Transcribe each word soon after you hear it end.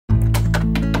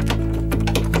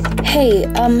Hey,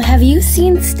 have you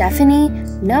seen Stephanie?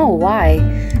 No, why?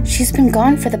 She's been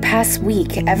gone for the past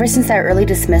week. Ever since that early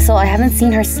dismissal, I haven't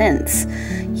seen her since.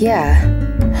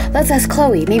 Yeah. Let's ask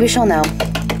Chloe. Maybe she'll know.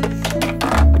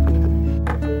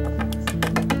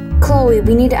 Chloe,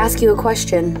 we need to ask you a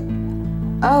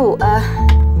question. Oh,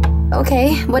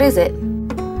 okay. What is it?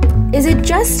 Is it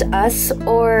just us,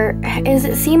 or does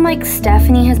it seem like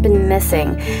Stephanie has been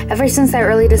missing? Ever since that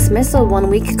early dismissal 1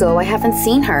 week ago, I haven't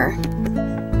seen her.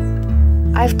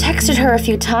 I've texted her a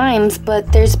few times,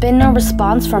 but there's been no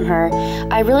response from her.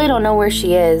 I really don't know where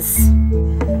she is.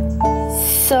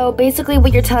 So basically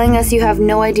what you're telling us, you have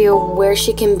no idea where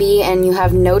she can be and you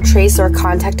have no trace or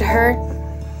contact to her?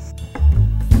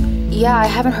 Yeah, I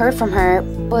haven't heard from her,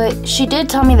 but she did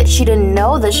tell me that she didn't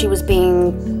know that she was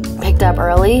being picked up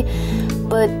early,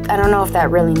 but I don't know if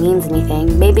that really means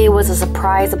anything. Maybe it was a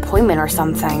surprise appointment or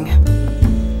something.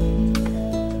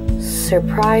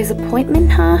 Surprise appointment,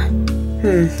 huh?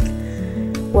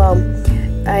 Well,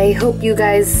 I hope you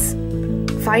guys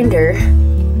find her.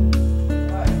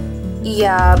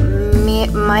 Yeah,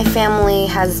 my family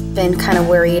has been kind of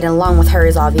worried, along with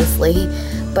hers, obviously.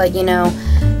 But, you know,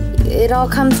 it all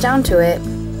comes down to it.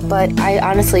 But I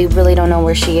honestly really don't know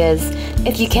where she is.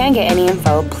 If you can get any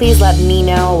info, please let me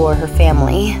know or her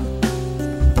family.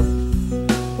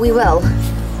 We will.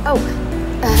 Oh,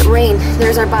 Rain,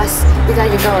 there's our bus. We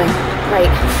gotta get going. Right,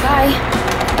 bye.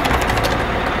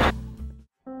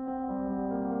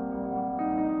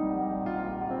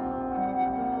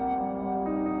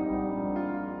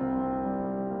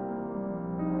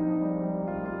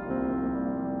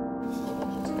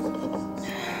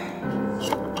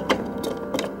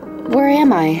 Where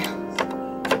am I?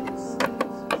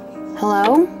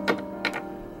 Hello?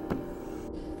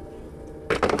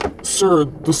 Sir,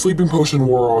 the sleeping potion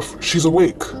wore off. She's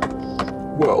awake.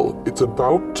 Well, it's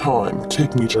about time.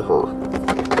 Take me to her.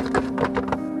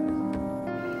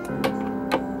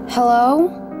 Hello?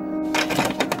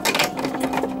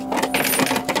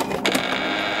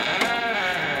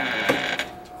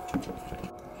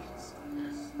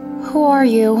 Who are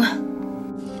you?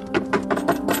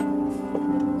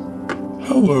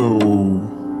 Hello.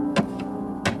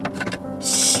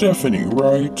 Stephanie,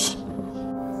 right?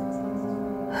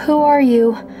 Who are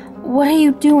you? What are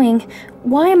you doing?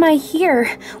 Why am I here?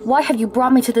 Why have you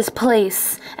brought me to this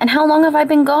place? And how long have I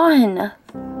been gone?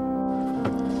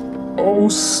 Oh,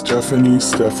 Stephanie.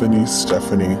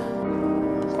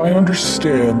 I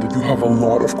understand that you have a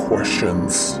lot of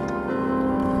questions.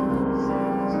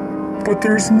 But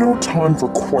there's no time for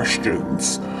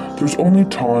questions. There's only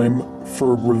time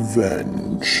for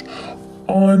revenge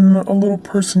on a little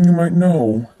person you might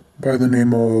know by the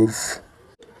name of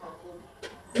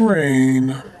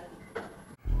Rain.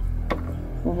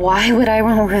 Why would I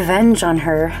want revenge on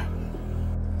her?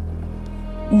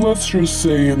 Let's just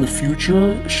say in the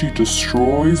future, she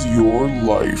destroys your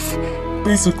life.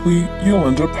 Basically, you'll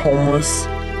end up homeless,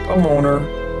 a loner,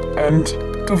 and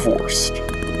divorced.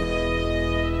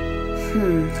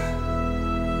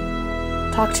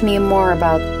 Talk to me more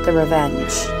about the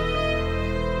revenge.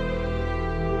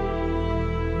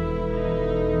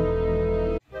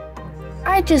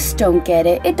 I just don't get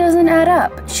it. It doesn't add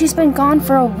up. She's been gone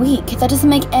for a week. That doesn't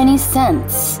make any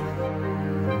sense.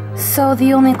 So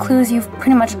the only clues you've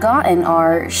pretty much gotten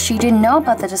are she didn't know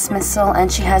about the dismissal and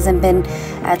she hasn't been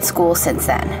at school since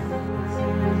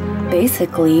then.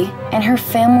 Basically, and her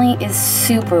family is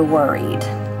super worried.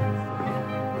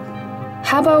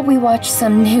 How about we watch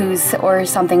some news or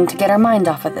something to get our mind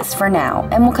off of this for now,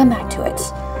 and we'll come back to it.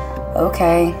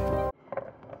 Okay.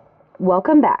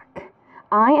 Welcome back.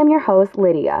 I am your host,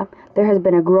 Lydia. There has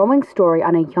been a growing story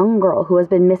on a young girl who has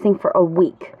been missing for a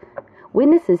week.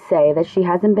 Witnesses say that she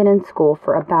hasn't been in school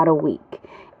for about a week,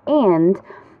 and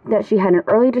that she had an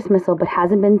early dismissal but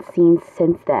hasn't been seen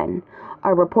since then.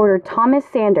 Our reporter Thomas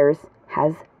Sanders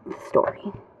has the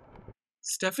story.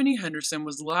 Stephanie Henderson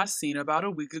was last seen about a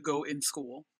week ago in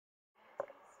school.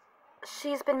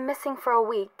 She's been missing for a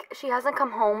week. She hasn't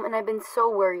come home, and I've been so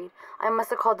worried. I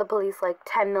must have called the police like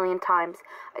 10 million times.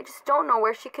 I just don't know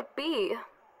where she could be.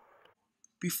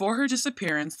 Before her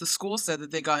disappearance, the school said that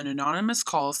they got an anonymous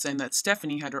call saying that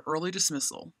Stephanie had her early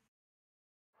dismissal.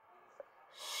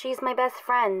 She's my best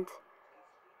friend.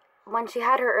 When she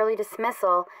had her early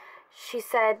dismissal, she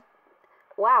said,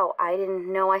 "Wow, I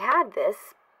didn't know I had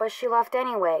this," but she left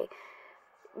anyway.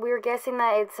 We were guessing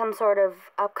that it's some sort of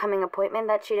upcoming appointment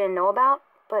that she didn't know about,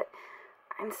 but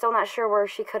I'm still not sure where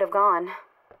she could have gone.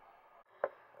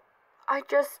 I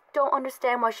just don't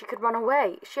understand why she could run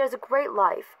away. She has a great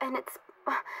life, and it's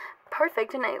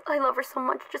perfect, and I love her so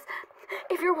much. Just,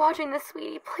 if you're watching this,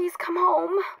 sweetie, please come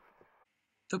home.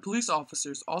 The police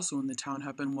officers also in the town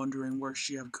have been wondering where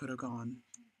she could have gone.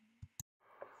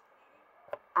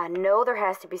 I know there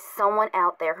has to be someone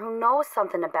out there who knows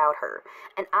something about her,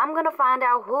 and I'm gonna find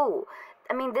out who.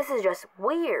 I mean, this is just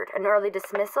weird. An early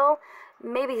dismissal?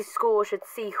 Maybe school should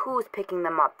see who's picking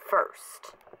them up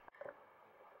first.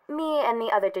 Me and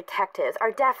the other detectives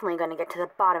are definitely going to get to the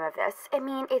bottom of this. I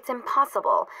mean, it's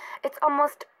impossible. It's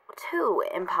almost too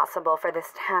impossible for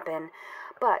this to happen.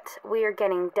 But we are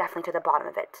getting definitely to the bottom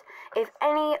of it. If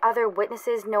any other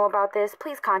witnesses know about this,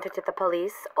 please contact the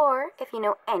police. Or if you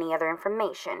know any other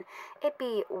information, it'd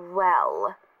be,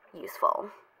 well, useful.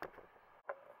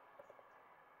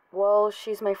 Well,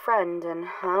 she's my friend, and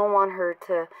I don't want her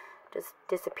to just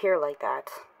disappear like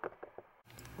that.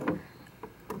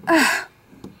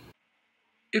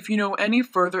 If you know any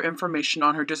further information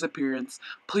on her disappearance,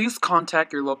 please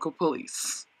contact your local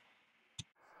police.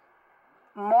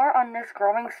 More on this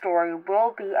growing story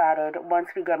will be added once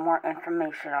we get more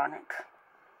information on it.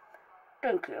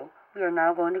 Thank you. We are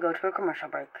now going to go to a commercial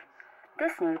break.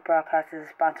 This news broadcast is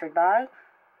sponsored by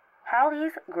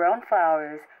Hallie's Grown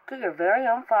Flowers. Get your very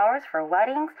own flowers for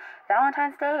weddings,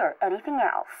 Valentine's Day, or anything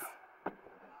else.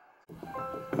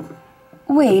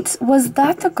 Wait, was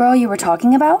that the girl you were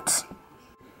talking about?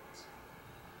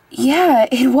 Yeah,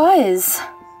 it was.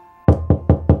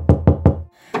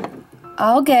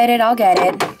 I'll get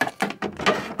it.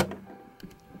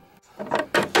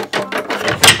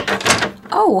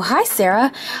 Oh, hi,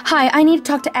 Sarah. Hi, I need to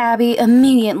talk to Abby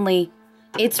immediately.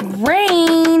 It's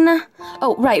Rain.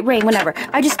 Oh, right, Rain, whatever.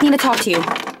 I just need to talk to you.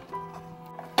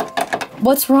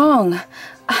 What's wrong?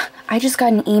 I just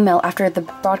got an email after the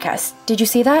broadcast. Did you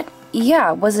see that?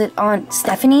 Yeah, was it on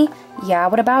Stephanie? Yeah,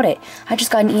 what about it? I just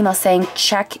got an email saying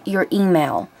check your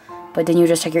email. But didn't you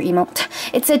just check your email?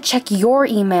 It said check your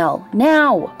email.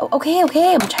 Now. Okay,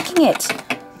 I'm checking it.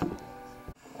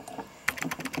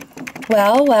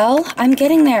 Well, I'm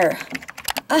getting there.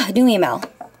 New email.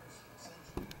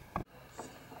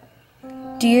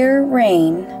 Dear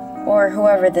Rain, or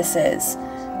whoever this is,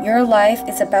 your life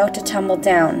is about to tumble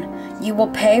down. You will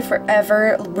pay for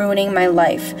ever ruining my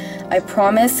life. I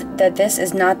promise that this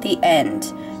is not the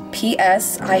end.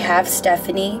 P.S. I have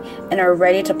Stephanie and are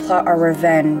ready to plot our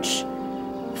revenge.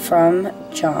 From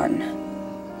John.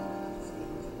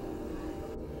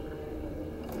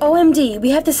 OMD,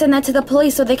 we have to send that to the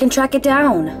police so they can track it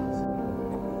down.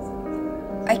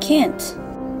 I can't.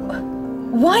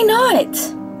 Why not?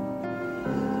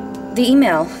 The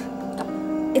email.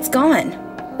 It's gone.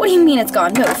 What do you mean it's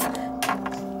gone? Move.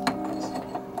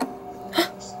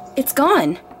 It's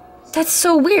gone. That's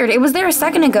so weird. It was there a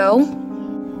second ago.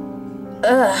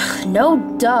 Ugh, no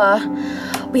duh.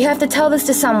 We have to tell this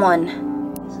to someone.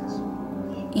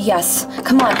 Yes,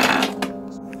 come on.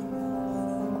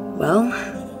 Well,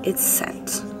 it's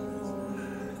sent.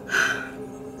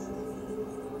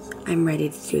 I'm ready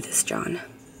to do this, John.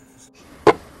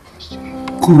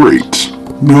 Great.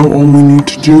 Now all we need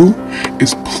to do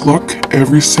is pluck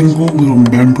every single little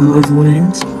member of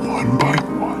Rain's one by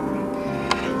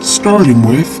one. Starting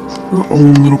with her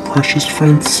own little precious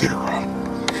friend, Sarah.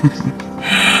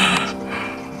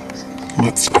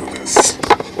 Let's do this.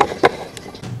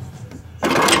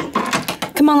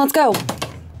 Come on, let's go.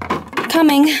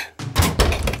 Coming.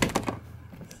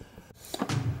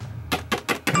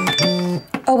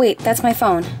 Oh wait, that's my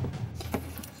phone.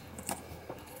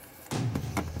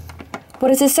 What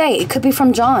does it say? It could be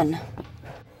from John.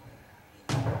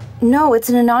 No, it's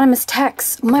an anonymous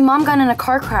text. My mom got in a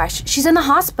car crash. She's in the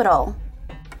hospital.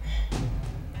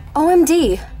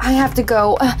 OMD, I have to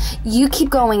go. You keep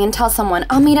going and tell someone.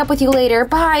 I'll meet up with you later.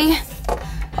 Bye.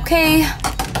 Okay.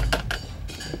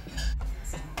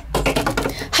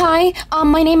 Hi,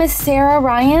 my name is Sarah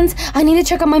Ryans. I need to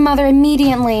check on my mother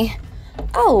immediately.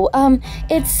 Oh,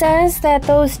 it says that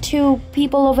those two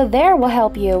people over there will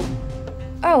help you.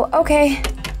 Oh, okay.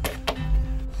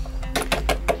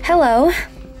 Hello.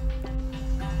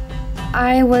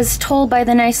 I was told by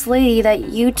the nice lady that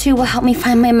you two will help me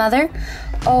find my mother.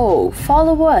 Oh,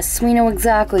 follow us. We know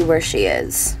exactly where she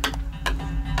is.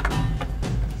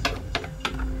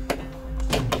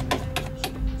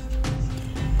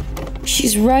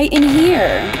 She's right in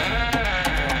here.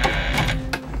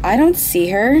 I don't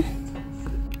see her.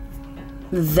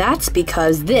 That's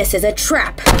because this is a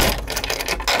trap.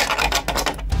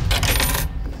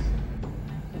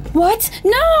 What?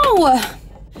 No!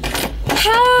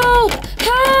 Help!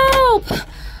 Help!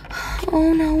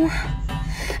 Oh no.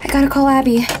 I gotta call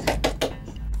Abby.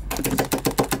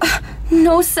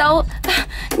 No cell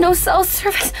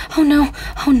service. Oh no.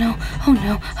 Oh no. Oh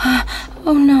no.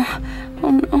 Oh no.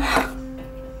 Oh no.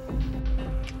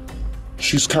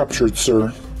 She's captured,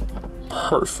 sir.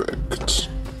 Perfect.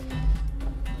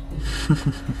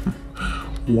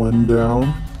 One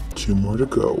down, two more to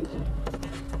go.